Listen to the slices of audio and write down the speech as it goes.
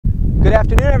Good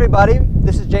afternoon, everybody.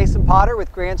 This is Jason Potter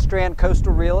with Grand Strand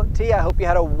Coastal Realty. I hope you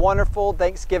had a wonderful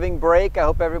Thanksgiving break. I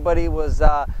hope everybody was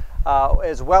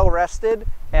is well rested,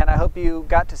 and I hope you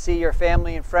got to see your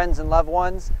family and friends and loved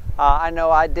ones. I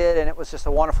know I did, and it was just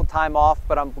a wonderful time off,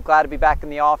 but I'm glad to be back in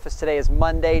the office. Today is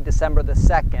Monday, December the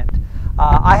 2nd.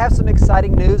 I have some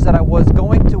exciting news that I was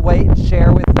going to wait and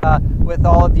share with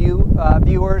all of you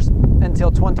viewers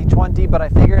until 2020, but I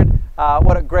figured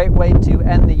what a great way to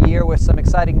end the year with some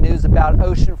exciting news about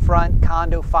oceanfront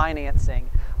condo financing.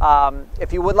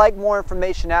 If you would like more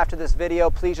information after this video,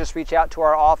 please just reach out to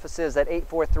our offices at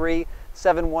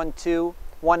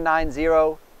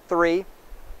 843-712-1903.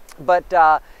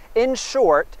 But in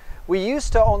short, we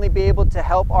used to only be able to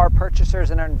help our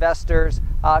purchasers and our investors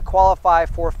qualify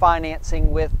for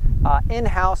financing with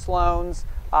in-house loans,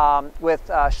 with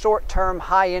short-term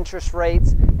high interest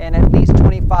rates and at least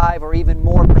 25 or even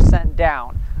more %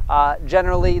 down.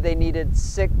 Generally, they needed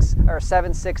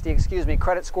 760,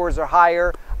 credit scores are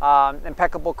higher,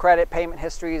 impeccable credit, payment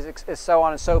histories, so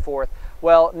on and so forth.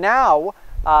 Well, now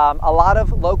a lot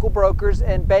of local brokers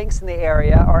and banks in the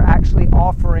area are actually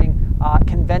offering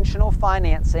conventional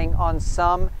financing on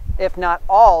some, if not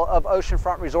all, of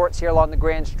oceanfront resorts here along the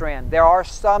Grand Strand. There are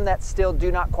some that still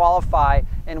do not qualify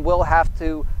and will have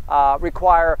to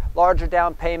require larger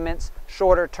down payments,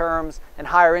 shorter terms, and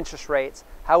higher interest rates.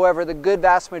 However, the good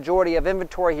vast majority of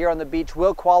inventory here on the beach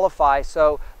will qualify,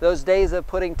 so those days of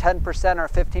putting 10% or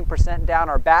 15% down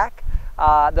are back.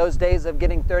 Those days of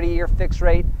getting 30-year fixed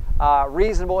rate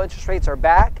reasonable interest rates are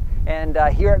back. And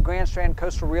here at Grand Strand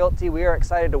Coastal Realty, we are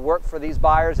excited to work for these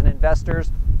buyers and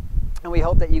investors, and we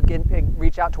hope that you can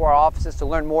reach out to our offices to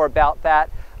learn more about that.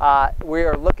 We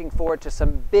are looking forward to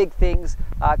some big things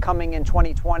coming in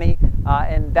 2020,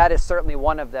 and that is certainly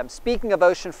one of them. Speaking of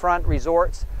oceanfront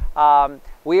resorts,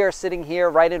 we are sitting here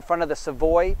right in front of the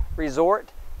Savoy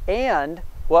Resort and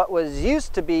what was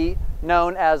used to be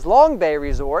known as Long Bay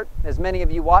Resort. As many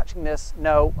of you watching this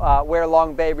know where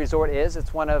Long Bay Resort is.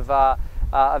 It's one of a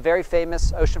very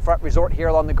famous oceanfront resort here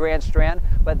along the Grand Strand,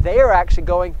 but they are actually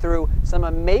going through some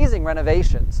amazing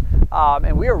renovations.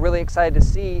 And we are really excited to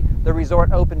see the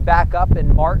resort open back up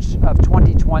in March of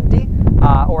 2020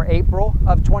 or April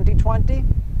of 2020.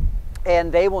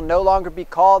 And they will no longer be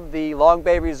called the Long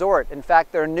Bay Resort. In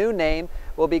fact, their new name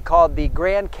will be called the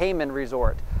Grande Cayman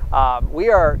Resort. We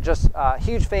are just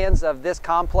huge fans of this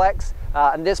complex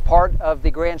and this part of the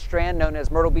Grand Strand known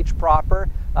as Myrtle Beach proper.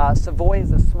 Savoy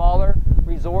is a smaller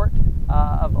resort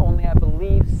of only, I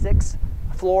believe, 6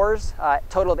 floors,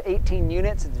 total of 18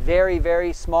 units. It's very,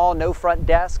 very small, no front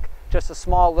desk, just a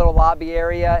small little lobby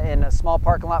area and a small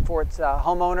parking lot for its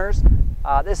homeowners.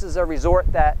 This is a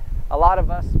resort that a lot of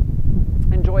us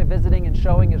enjoy visiting and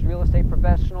showing as real estate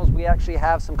professionals. We actually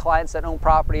have some clients that own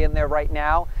property in there right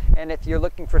now, and if you're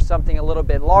looking for something a little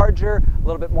bit larger, a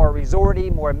little bit more resorty,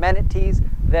 more amenities,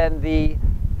 then the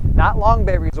not Long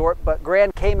Bay Resort but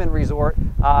Grande Cayman Resort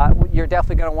you're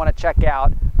definitely going to want to check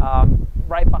out.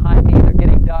 Right behind me, they're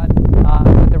getting done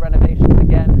with the renovations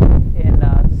again in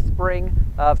spring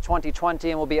of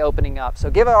 2020, and we'll be opening up. So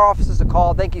give our offices a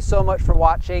call. Thank you so much for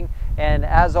watching, and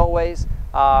as always,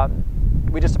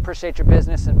 we just appreciate your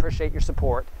business and appreciate your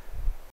support.